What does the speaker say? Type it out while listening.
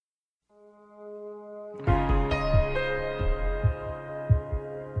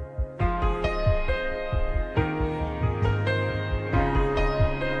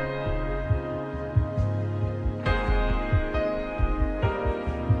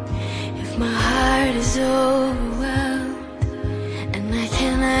My heart is overwhelmed and I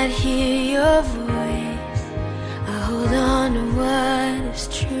cannot hear your voice. I hold on to what is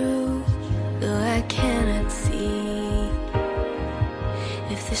true, though I cannot see.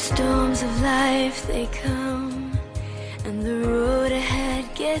 If the storms of life they come and the road ahead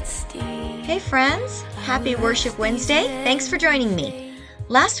gets steep. Hey friends, happy Worship Wednesday. Thanks for joining me.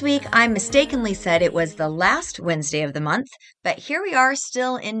 Last week, I mistakenly said it was the last Wednesday of the month, but here we are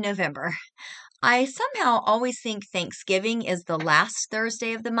still in November. I somehow always think Thanksgiving is the last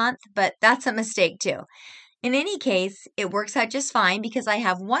Thursday of the month, but that's a mistake too. In any case, it works out just fine because I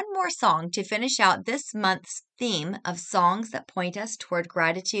have one more song to finish out this month's theme of songs that point us toward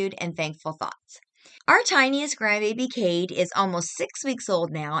gratitude and thankful thoughts. Our tiniest grandbaby Cade is almost 6 weeks old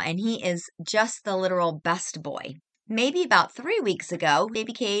now, and he is just the literal best boy. Maybe about 3 weeks ago,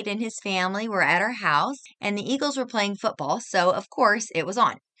 baby Cade and his family were at our house, and the Eagles were playing football, so of course it was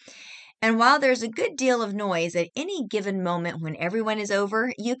on. And while there's a good deal of noise at any given moment when everyone is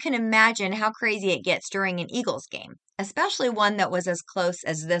over, you can imagine how crazy it gets during an Eagles game, especially one that was as close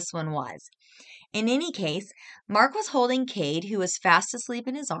as this one was. In any case, Mark was holding Cade, who was fast asleep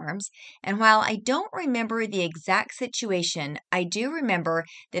in his arms, and while I don't remember the exact situation, I do remember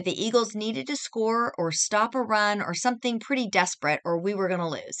that the Eagles needed to score or stop a run or something pretty desperate, or we were going to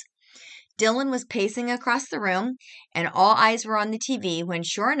lose. Dylan was pacing across the room, and all eyes were on the TV when,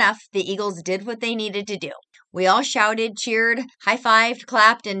 sure enough, the Eagles did what they needed to do. We all shouted, cheered, high-fived,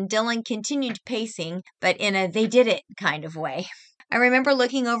 clapped, and Dylan continued pacing, but in a they-did-it kind of way. I remember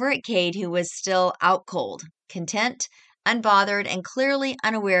looking over at Cade, who was still out cold, content, unbothered, and clearly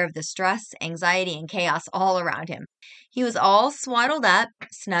unaware of the stress, anxiety, and chaos all around him. He was all swaddled up,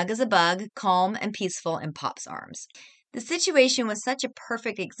 snug as a bug, calm and peaceful in Pop's arms. The situation was such a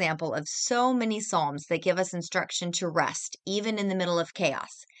perfect example of so many Psalms that give us instruction to rest, even in the middle of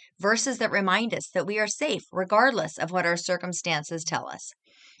chaos. Verses that remind us that we are safe, regardless of what our circumstances tell us.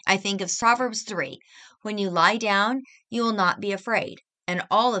 I think of Proverbs 3, when you lie down, you will not be afraid, and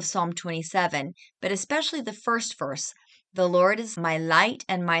all of Psalm 27, but especially the first verse, the Lord is my light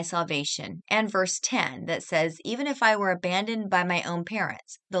and my salvation, and verse 10 that says, even if I were abandoned by my own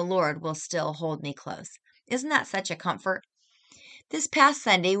parents, the Lord will still hold me close. Isn't that such a comfort? This past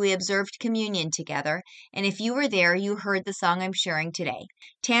Sunday, we observed communion together, and if you were there, you heard the song I'm sharing today.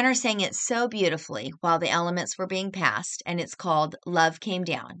 Tanner sang it so beautifully while the elements were being passed, and it's called Love Came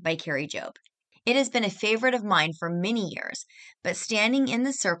Down by Carrie Job. It has been a favorite of mine for many years, but standing in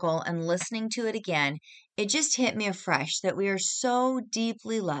the circle and listening to it again, it just hit me afresh that we are so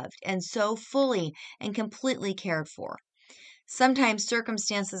deeply loved and so fully and completely cared for. Sometimes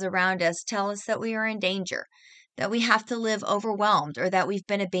circumstances around us tell us that we are in danger, that we have to live overwhelmed, or that we've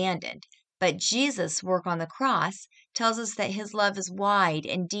been abandoned. But Jesus' work on the cross tells us that his love is wide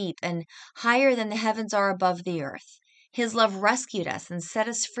and deep and higher than the heavens are above the earth. His love rescued us and set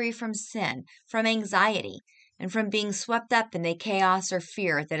us free from sin, from anxiety, and from being swept up in the chaos or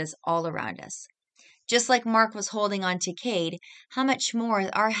fear that is all around us. Just like Mark was holding on to Cade, how much more is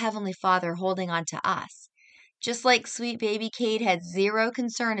our Heavenly Father holding on to us? Just like sweet baby Cade had zero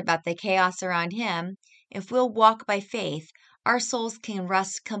concern about the chaos around him, if we'll walk by faith, our souls can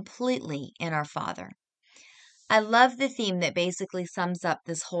rest completely in our Father. I love the theme that basically sums up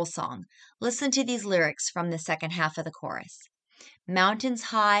this whole song. Listen to these lyrics from the second half of the chorus. Mountains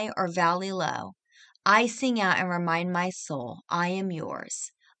high or valley low, I sing out and remind my soul, I am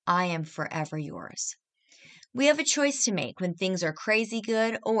yours. I am forever yours. We have a choice to make when things are crazy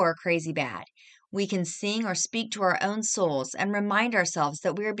good or crazy bad. We can sing or speak to our own souls and remind ourselves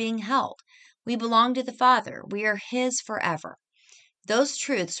that we are being held. We belong to the Father. We are his forever. Those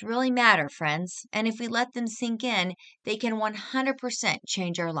truths really matter, friends, and if we let them sink in, they can 100%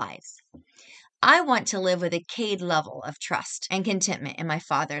 change our lives. I want to live with a Cade level of trust and contentment in my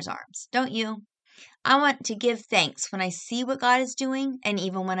Father's arms, don't you? I want to give thanks when I see what God is doing and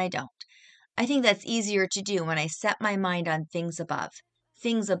even when I don't. I think that's easier to do when I set my mind on things above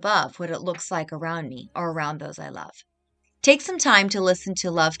what it looks like around me or around those I love. Take some time to listen to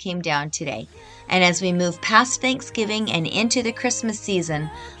Love Came Down today. And as we move past Thanksgiving and into the Christmas season,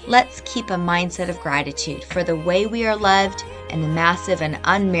 let's keep a mindset of gratitude for the way we are loved and the massive and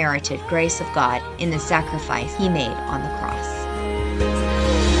unmerited grace of God in the sacrifice he made on the cross.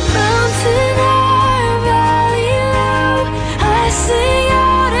 Mountain high, valley low, I sing out.